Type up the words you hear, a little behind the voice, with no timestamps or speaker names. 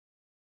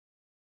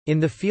In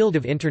the field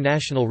of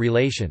international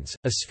relations,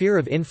 a sphere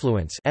of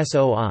influence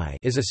 (SOI)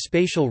 is a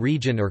spatial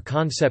region or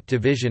concept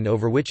division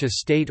over which a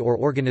state or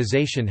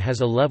organization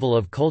has a level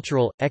of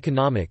cultural,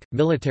 economic,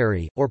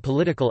 military, or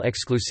political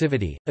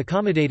exclusivity,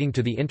 accommodating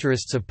to the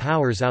interests of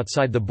powers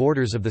outside the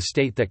borders of the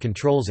state that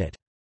controls it.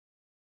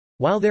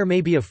 While there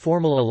may be a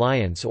formal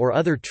alliance or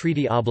other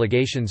treaty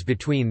obligations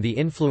between the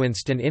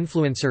influenced and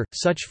influencer,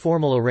 such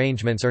formal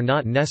arrangements are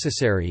not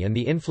necessary and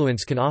the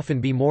influence can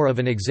often be more of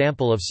an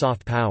example of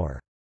soft power.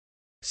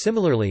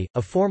 Similarly,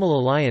 a formal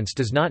alliance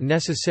does not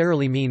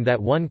necessarily mean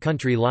that one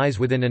country lies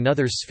within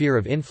another's sphere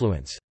of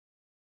influence.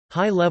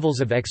 High levels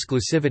of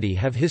exclusivity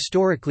have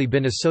historically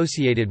been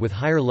associated with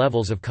higher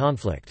levels of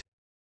conflict.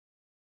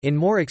 In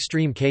more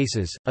extreme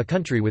cases, a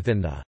country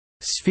within the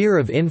sphere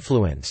of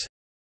influence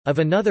of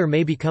another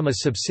may become a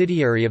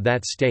subsidiary of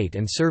that state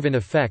and serve in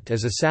effect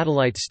as a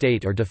satellite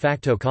state or de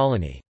facto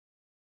colony.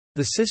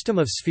 The system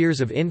of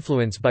spheres of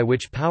influence by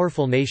which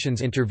powerful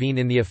nations intervene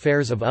in the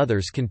affairs of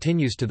others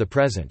continues to the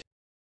present.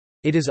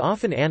 It is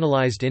often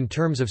analyzed in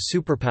terms of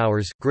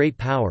superpowers, great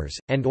powers,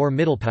 and/or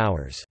middle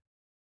powers.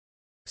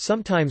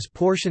 Sometimes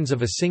portions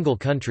of a single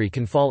country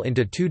can fall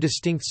into two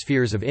distinct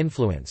spheres of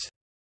influence.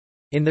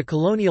 In the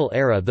colonial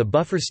era, the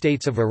buffer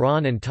states of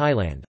Iran and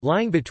Thailand,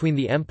 lying between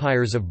the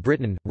empires of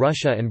Britain,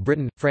 Russia and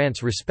Britain,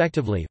 France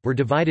respectively, were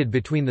divided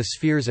between the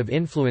spheres of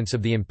influence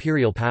of the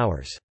imperial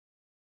powers.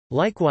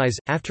 Likewise,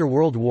 after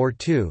World War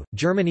II,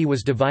 Germany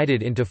was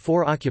divided into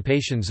four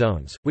occupation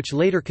zones, which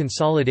later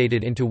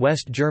consolidated into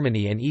West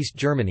Germany and East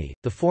Germany,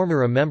 the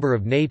former a member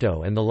of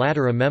NATO and the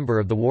latter a member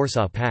of the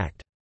Warsaw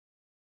Pact.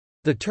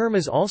 The term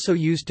is also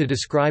used to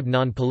describe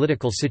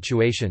non-political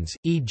situations,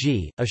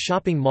 e.g., a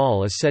shopping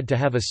mall is said to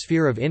have a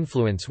sphere of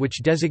influence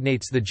which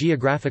designates the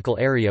geographical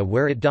area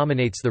where it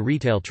dominates the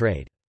retail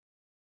trade.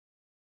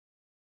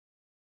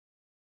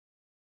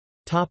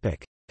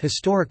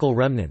 Historical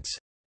remnants.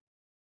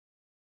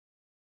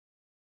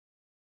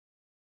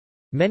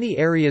 Many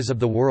areas of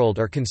the world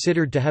are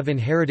considered to have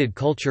inherited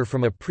culture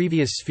from a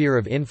previous sphere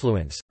of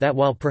influence, that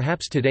while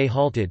perhaps today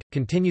halted,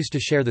 continues to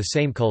share the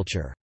same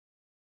culture.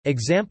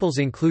 Examples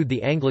include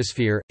the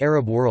Anglosphere,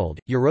 Arab world,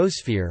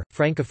 Eurosphere,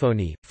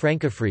 Francophonie,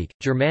 Francafrique,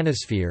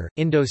 Germanosphere,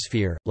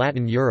 Indosphere,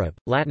 Latin Europe,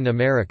 Latin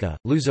America,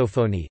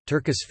 Lusophonie,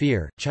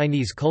 Turcosphere,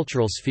 Chinese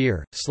cultural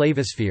sphere,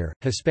 Slavosphere,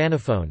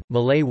 Hispanophone,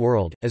 Malay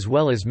world, as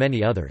well as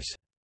many others.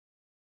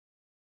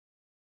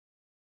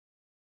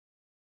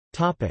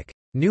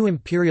 New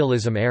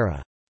imperialism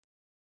era.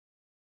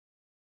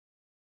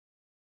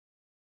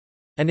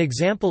 An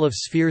example of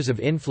spheres of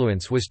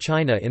influence was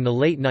China in the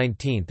late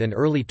 19th and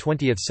early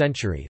 20th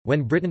century,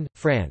 when Britain,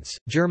 France,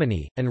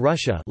 Germany, and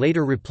Russia,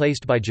 later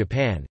replaced by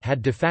Japan,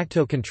 had de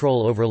facto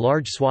control over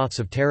large swaths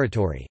of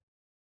territory.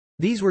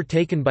 These were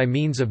taken by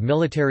means of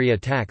military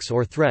attacks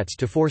or threats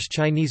to force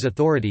Chinese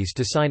authorities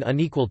to sign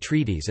unequal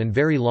treaties and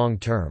very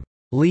long-term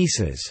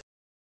leases.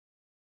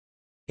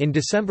 In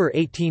December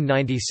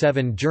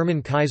 1897,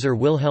 German Kaiser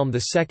Wilhelm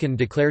II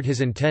declared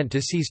his intent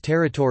to seize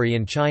territory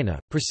in China,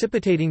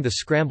 precipitating the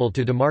scramble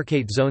to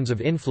demarcate zones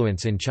of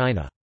influence in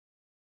China.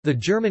 The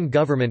German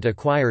government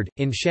acquired,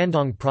 in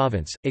Shandong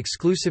province,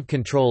 exclusive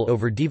control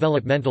over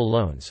developmental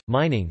loans,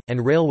 mining,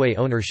 and railway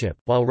ownership,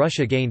 while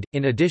Russia gained,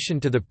 in addition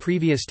to the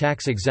previous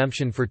tax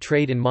exemption for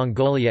trade in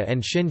Mongolia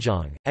and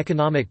Xinjiang,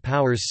 economic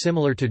powers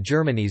similar to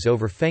Germany's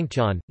over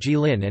Fengtian,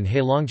 Jilin and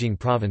Heilongjiang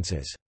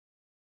provinces.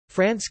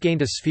 France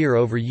gained a sphere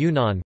over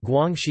Yunnan,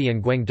 Guangxi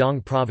and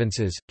Guangdong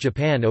provinces,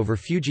 Japan over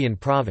Fujian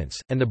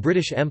province, and the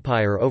British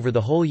Empire over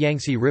the whole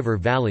Yangtze River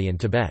Valley and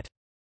Tibet.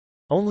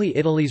 Only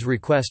Italy's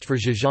request for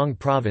Zhejiang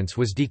province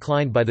was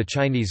declined by the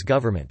Chinese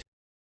government.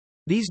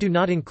 These do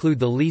not include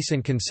the lease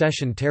and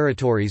concession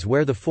territories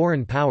where the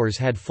foreign powers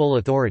had full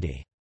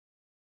authority.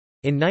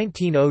 In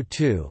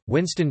 1902,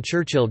 Winston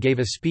Churchill gave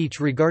a speech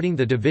regarding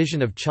the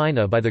division of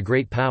China by the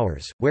great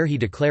powers, where he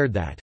declared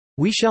that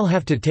 "We shall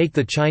have to take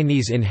the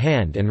Chinese in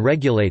hand and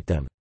regulate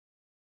them.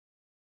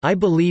 I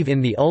believe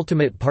in the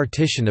ultimate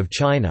partition of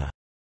China,"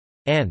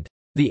 and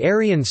 "the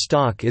Aryan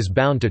stock is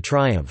bound to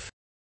triumph."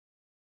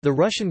 The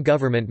Russian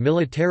government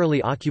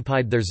militarily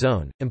occupied their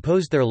zone,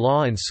 imposed their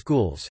law and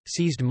schools,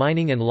 seized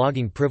mining and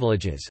logging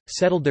privileges,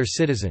 settled their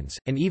citizens,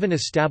 and even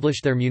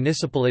established their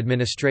municipal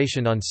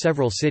administration on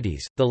several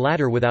cities, the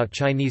latter without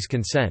Chinese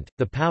consent.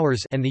 The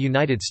powers and the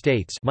United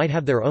States might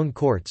have their own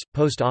courts,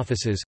 post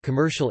offices,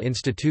 commercial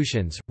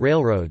institutions,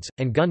 railroads,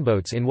 and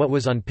gunboats in what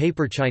was on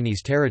paper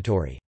Chinese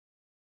territory.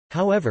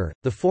 However,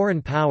 the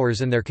foreign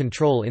powers and their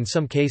control in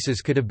some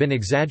cases could have been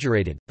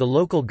exaggerated. The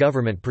local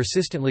government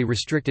persistently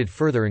restricted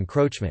further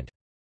encroachment.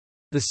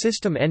 The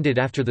system ended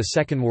after the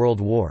Second World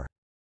War.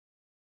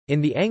 In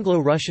the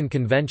Anglo-Russian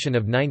Convention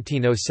of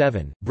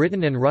 1907,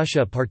 Britain and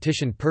Russia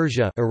partitioned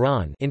Persia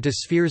Iran into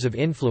spheres of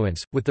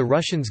influence, with the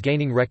Russians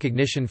gaining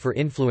recognition for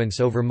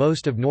influence over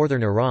most of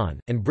northern Iran,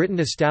 and Britain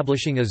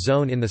establishing a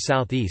zone in the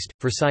southeast.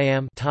 For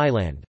Siam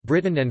Thailand,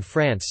 Britain and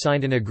France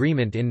signed an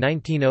agreement in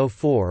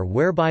 1904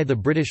 whereby the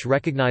British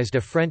recognized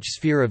a French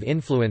sphere of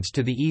influence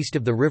to the east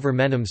of the River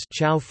Menoms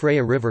Chao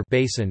Phraya River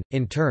Basin.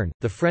 In turn,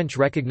 the French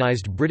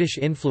recognized British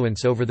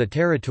influence over the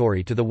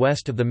territory to the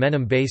west of the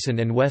Menem Basin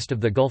and west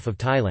of the Gulf of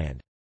Thailand.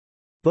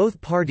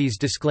 Both parties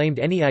disclaimed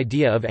any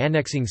idea of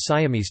annexing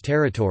Siamese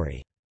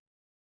territory.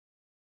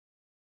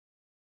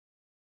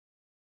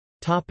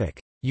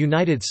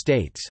 United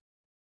States.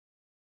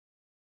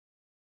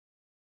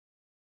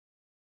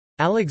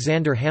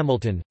 Alexander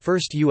Hamilton,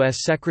 first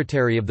U.S.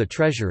 Secretary of the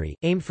Treasury,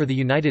 aimed for the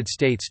United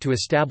States to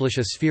establish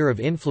a sphere of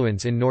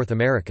influence in North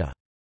America.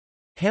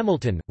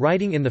 Hamilton,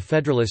 writing in the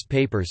Federalist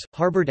Papers,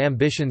 harbored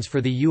ambitions for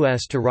the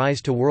U.S. to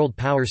rise to world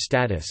power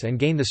status and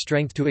gain the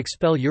strength to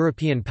expel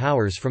European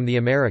powers from the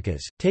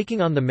Americas,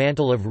 taking on the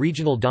mantle of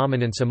regional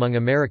dominance among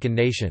American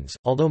nations.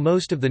 Although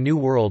most of the New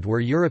World were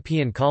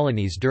European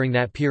colonies during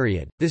that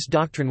period, this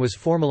doctrine was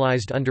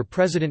formalized under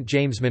President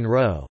James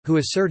Monroe, who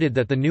asserted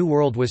that the New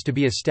World was to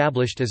be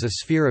established as a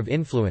sphere of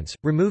influence,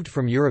 removed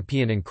from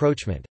European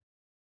encroachment.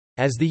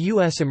 As the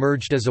U.S.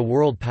 emerged as a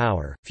world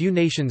power, few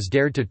nations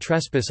dared to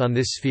trespass on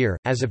this sphere.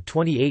 As of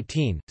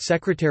 2018,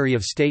 Secretary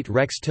of State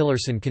Rex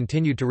Tillerson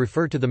continued to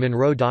refer to the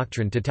Monroe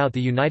Doctrine to tout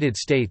the United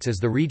States as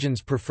the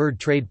region's preferred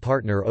trade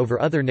partner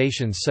over other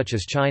nations such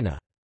as China.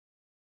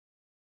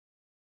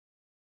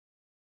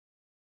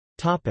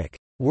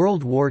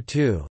 World War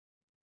II.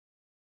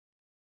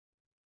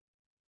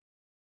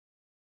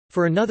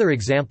 For another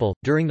example,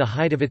 during the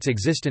height of its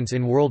existence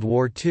in World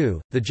War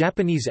II, the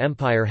Japanese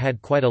Empire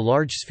had quite a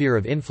large sphere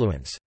of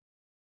influence.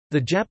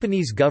 The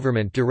Japanese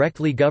government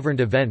directly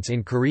governed events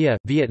in Korea,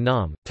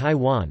 Vietnam,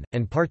 Taiwan,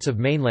 and parts of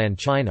mainland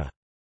China.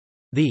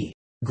 The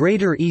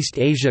Greater East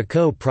Asia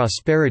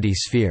Co-Prosperity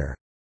Sphere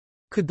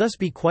could thus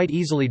be quite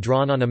easily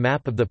drawn on a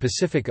map of the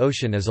Pacific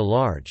Ocean as a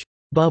large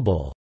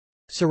bubble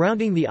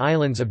surrounding the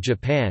islands of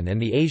Japan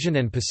and the Asian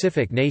and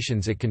Pacific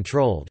nations it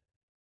controlled.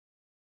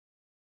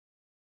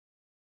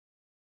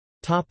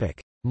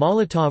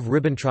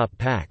 Molotov–Ribbentrop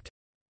Pact.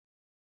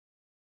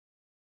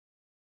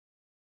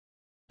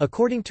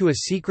 According to a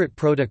secret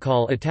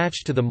protocol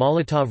attached to the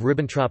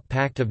Molotov–Ribbentrop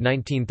Pact of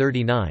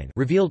 1939,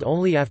 revealed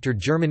only after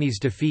Germany's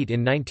defeat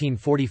in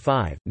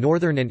 1945,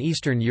 Northern and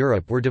Eastern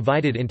Europe were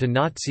divided into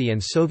Nazi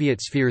and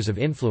Soviet spheres of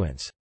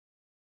influence.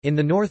 In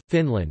the north,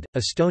 Finland,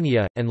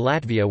 Estonia, and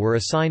Latvia were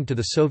assigned to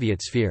the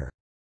Soviet sphere.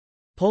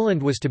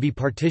 Poland was to be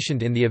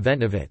partitioned in the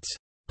event of its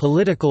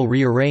political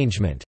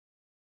rearrangement.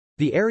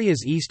 The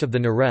areas east of the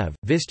Nerev,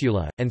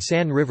 Vistula, and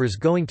San rivers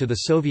going to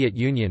the Soviet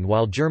Union,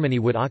 while Germany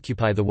would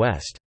occupy the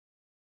west.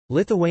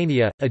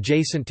 Lithuania,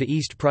 adjacent to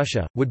East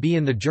Prussia, would be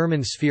in the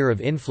German sphere of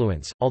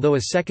influence, although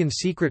a second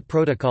secret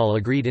protocol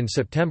agreed in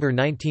September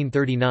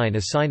 1939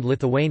 assigned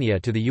Lithuania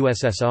to the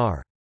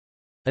USSR.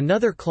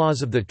 Another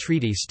clause of the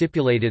treaty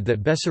stipulated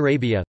that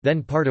Bessarabia,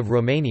 then part of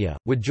Romania,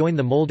 would join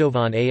the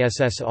Moldovan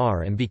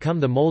ASSR and become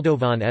the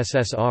Moldovan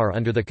SSR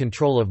under the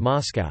control of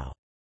Moscow.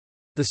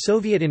 The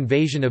Soviet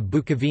invasion of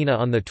Bukovina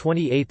on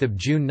 28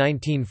 June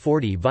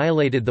 1940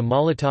 violated the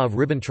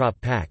Molotov–Ribbentrop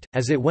Pact,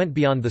 as it went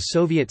beyond the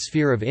Soviet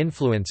sphere of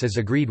influence as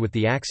agreed with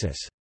the Axis.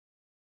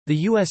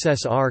 The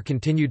USSR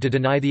continued to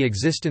deny the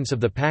existence of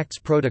the Pact's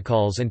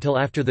protocols until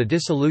after the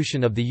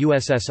dissolution of the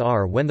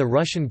USSR, when the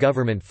Russian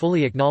government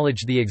fully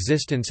acknowledged the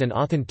existence and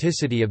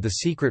authenticity of the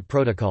secret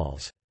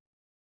protocols.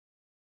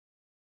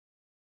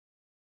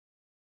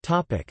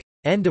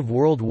 End of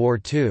World War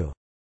II.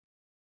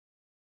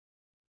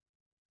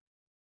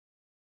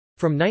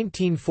 From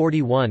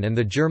 1941 and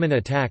the German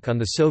attack on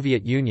the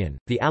Soviet Union,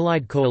 the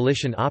Allied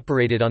coalition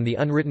operated on the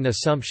unwritten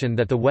assumption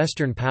that the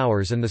Western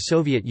powers and the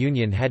Soviet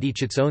Union had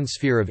each its own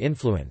sphere of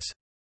influence.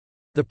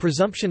 The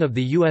presumption of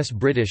the U.S.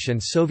 British and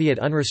Soviet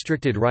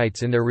unrestricted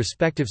rights in their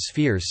respective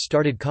spheres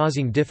started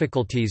causing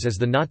difficulties as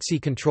the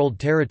Nazi-controlled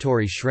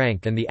territory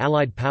shrank and the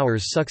Allied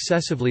powers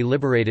successively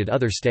liberated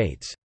other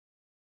states.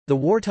 The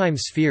wartime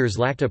spheres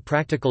lacked a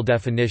practical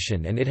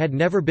definition, and it had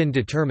never been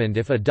determined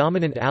if a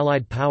dominant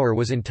Allied power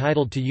was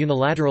entitled to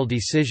unilateral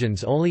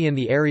decisions only in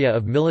the area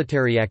of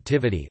military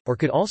activity, or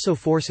could also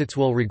force its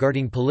will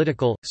regarding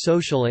political,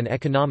 social and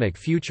economic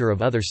future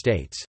of other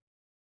states.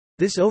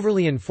 This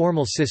overly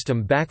informal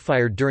system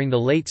backfired during the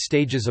late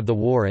stages of the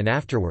war and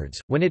afterwards,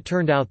 when it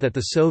turned out that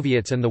the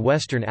Soviets and the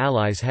Western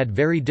Allies had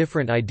very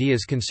different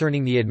ideas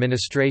concerning the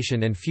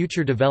administration and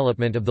future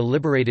development of the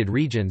liberated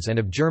regions and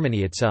of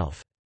Germany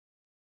itself.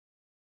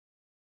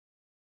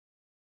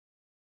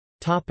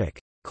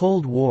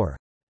 Cold War.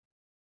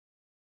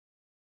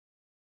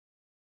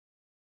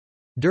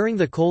 During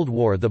the Cold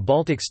War, the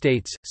Baltic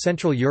states,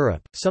 Central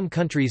Europe, some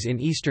countries in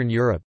Eastern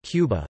Europe,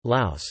 Cuba,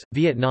 Laos,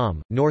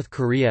 Vietnam, North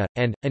Korea,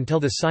 and, until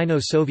the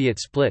Sino-Soviet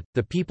split,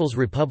 the People's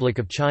Republic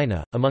of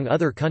China, among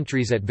other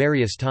countries at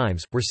various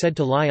times, were said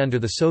to lie under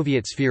the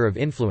Soviet sphere of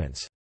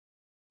influence.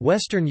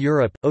 Western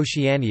Europe,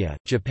 Oceania,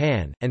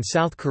 Japan, and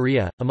South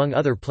Korea, among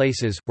other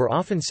places, were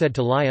often said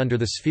to lie under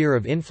the sphere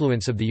of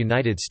influence of the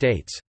United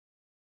States.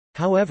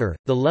 However,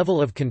 the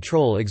level of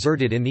control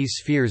exerted in these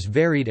spheres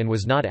varied and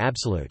was not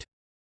absolute.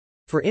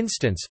 For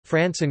instance,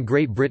 France and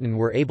Great Britain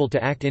were able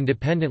to act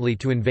independently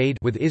to invade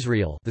with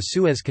Israel the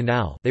Suez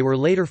Canal. They were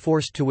later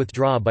forced to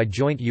withdraw by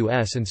joint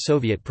US and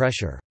Soviet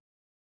pressure.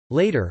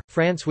 Later,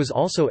 France was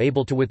also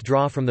able to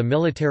withdraw from the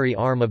military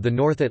arm of the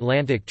North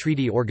Atlantic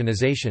Treaty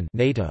Organization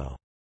 (NATO).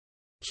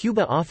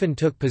 Cuba often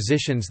took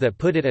positions that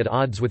put it at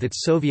odds with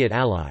its Soviet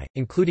ally,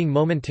 including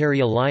momentary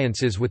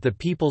alliances with the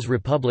People's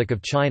Republic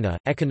of China,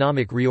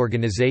 economic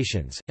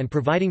reorganizations, and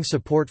providing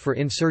support for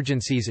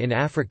insurgencies in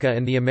Africa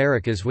and the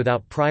Americas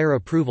without prior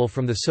approval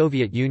from the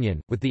Soviet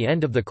Union. With the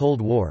end of the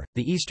Cold War,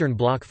 the Eastern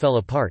Bloc fell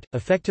apart,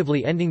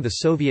 effectively ending the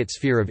Soviet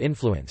sphere of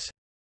influence.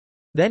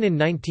 Then in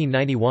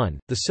 1991,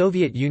 the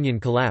Soviet Union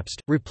collapsed,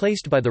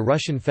 replaced by the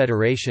Russian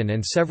Federation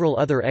and several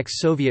other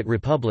ex-Soviet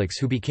republics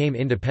who became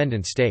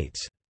independent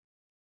states.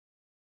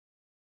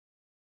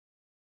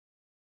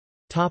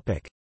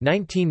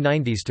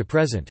 1990s to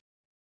present.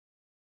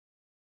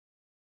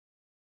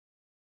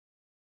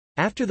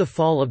 After the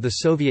fall of the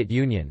Soviet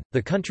Union,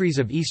 the countries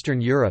of Eastern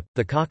Europe,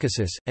 the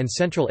Caucasus, and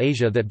Central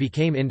Asia that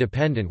became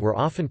independent were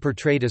often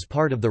portrayed as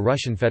part of the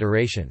Russian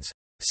Federation's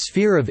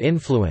sphere of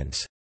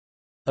influence.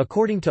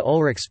 According to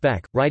Ulrich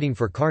Speck, writing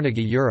for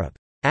Carnegie Europe,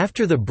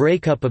 after the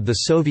breakup of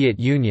the Soviet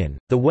Union,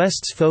 the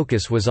West's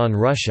focus was on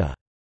Russia.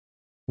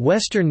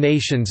 Western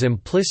nations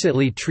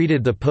implicitly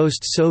treated the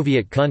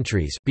post-Soviet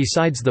countries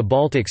besides the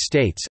Baltic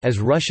states as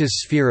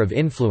Russia's sphere of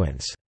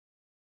influence.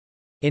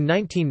 In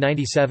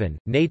 1997,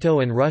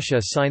 NATO and Russia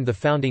signed the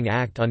Founding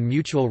Act on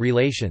Mutual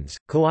Relations,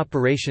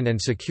 Cooperation and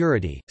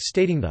Security,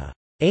 stating the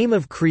aim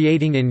of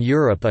creating in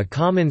Europe a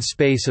common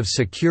space of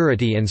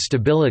security and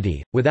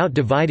stability, without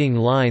dividing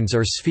lines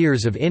or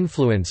spheres of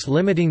influence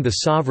limiting the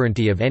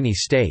sovereignty of any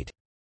state.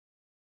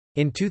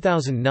 In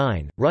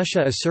 2009,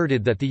 Russia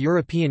asserted that the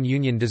European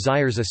Union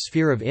desires a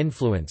sphere of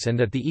influence and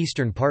that the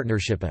Eastern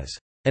Partnership is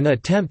an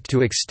attempt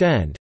to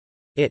extend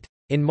it.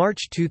 In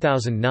March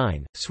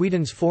 2009,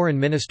 Sweden's Foreign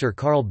Minister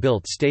Carl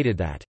Bildt stated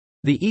that,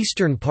 "The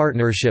Eastern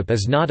Partnership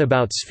is not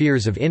about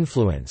spheres of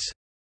influence.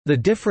 The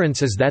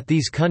difference is that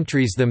these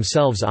countries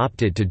themselves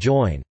opted to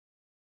join."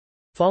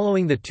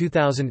 Following the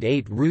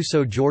 2008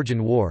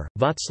 Russo-Georgian War,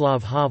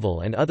 Václav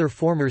Havel and other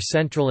former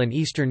Central and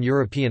Eastern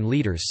European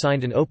leaders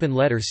signed an open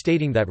letter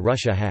stating that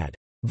Russia had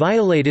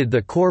violated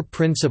the core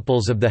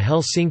principles of the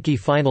Helsinki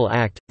Final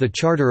Act, the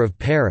Charter of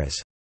Paris,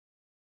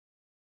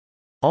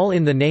 all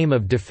in the name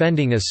of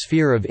defending a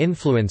sphere of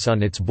influence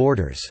on its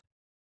borders.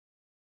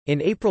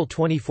 In April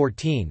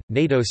 2014,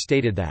 NATO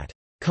stated that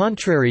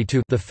contrary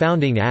to the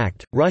Founding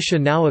Act, Russia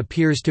now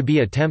appears to be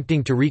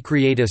attempting to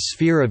recreate a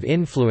sphere of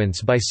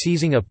influence by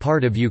seizing a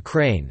part of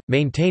Ukraine,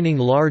 maintaining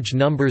large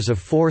numbers of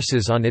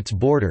forces on its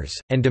borders,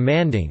 and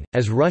demanding,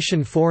 as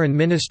Russian Foreign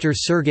Minister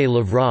Sergei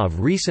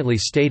Lavrov recently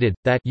stated,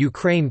 that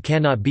Ukraine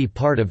cannot be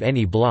part of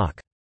any bloc.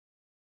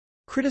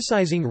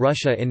 Criticizing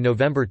Russia in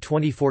November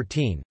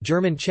 2014,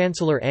 German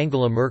Chancellor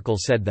Angela Merkel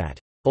said that,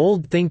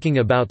 "old thinking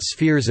about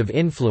spheres of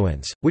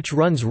influence, which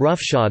runs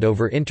roughshod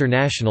over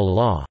international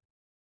law,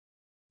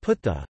 put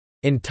the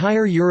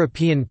entire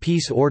European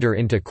peace order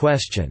into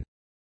question."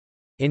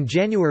 In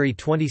January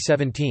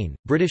 2017,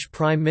 British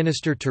Prime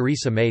Minister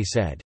Theresa May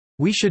said,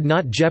 "We should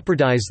not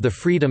jeopardise the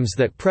freedoms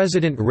that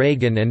President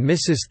Reagan and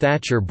Mrs.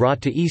 Thatcher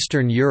brought to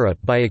Eastern Europe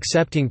by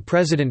accepting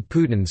President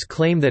Putin's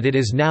claim that it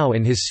is now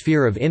in his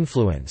sphere of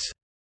influence."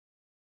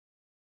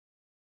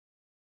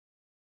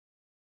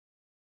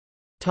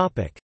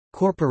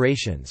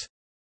 Corporations.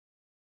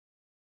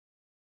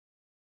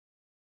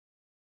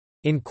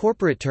 In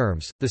corporate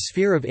terms, the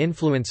sphere of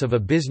influence of a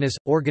business,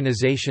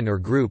 organization or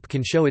group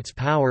can show its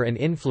power and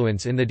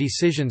influence in the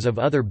decisions of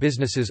other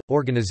businesses,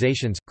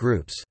 organizations,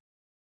 groups.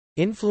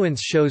 Influence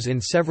shows in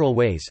several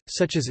ways,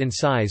 such as in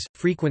size,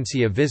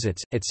 frequency of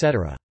visits,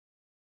 etc.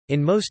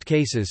 In most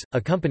cases, a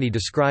company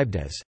described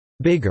as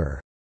bigger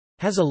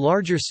has a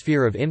larger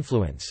sphere of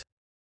influence.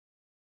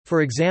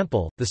 For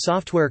example, the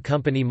software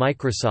company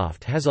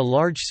Microsoft has a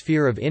large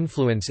sphere of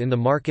influence in the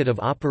market of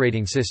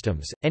operating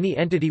systems. Any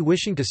entity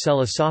wishing to sell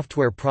a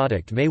software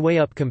product may weigh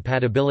up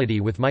compatibility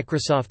with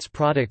Microsoft's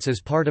products as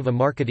part of a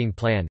marketing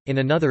plan. In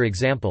another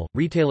example,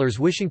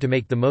 retailers wishing to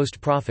make the most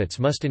profits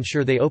must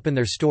ensure they open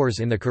their stores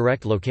in the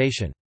correct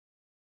location.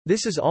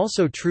 This is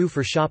also true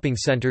for shopping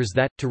centers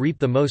that, to reap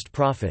the most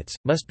profits,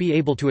 must be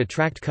able to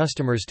attract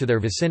customers to their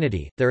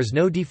vicinity. There is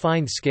no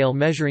defined scale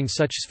measuring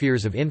such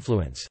spheres of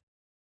influence.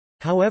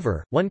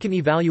 However, one can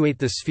evaluate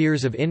the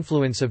spheres of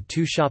influence of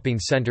two shopping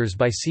centers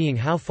by seeing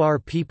how far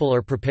people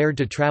are prepared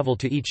to travel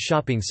to each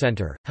shopping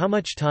center, how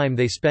much time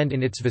they spend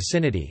in its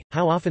vicinity,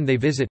 how often they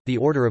visit, the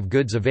order of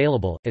goods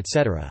available,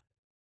 etc.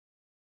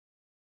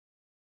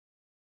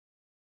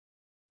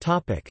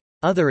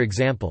 Other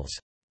examples.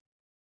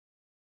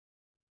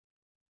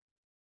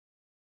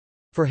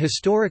 For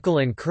historical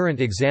and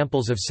current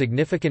examples of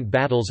significant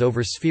battles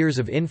over spheres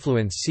of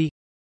influence, see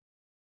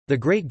The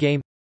Great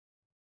Game,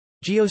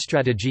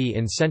 Geostrategy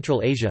in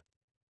Central Asia.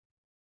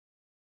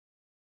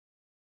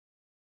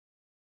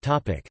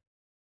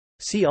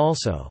 See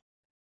also: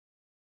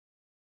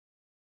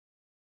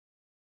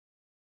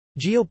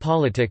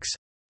 Geopolitics,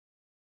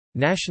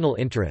 national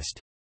interest,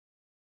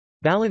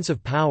 balance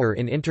of power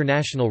in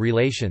international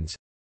relations,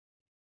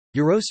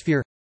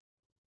 Eurosphere,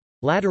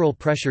 lateral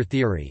pressure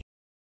theory,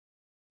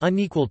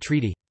 unequal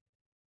treaty.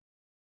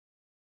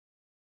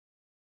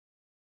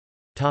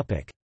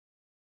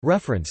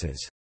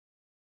 References.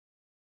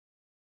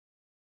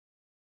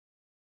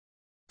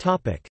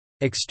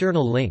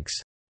 External links.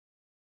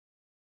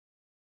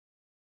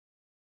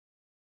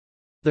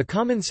 The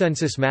Common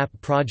Census Map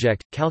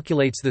Project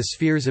calculates the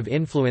spheres of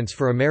influence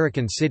for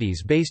American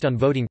cities based on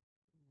voting.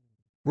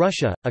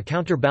 Russia, a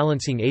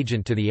counterbalancing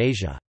agent to the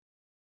Asia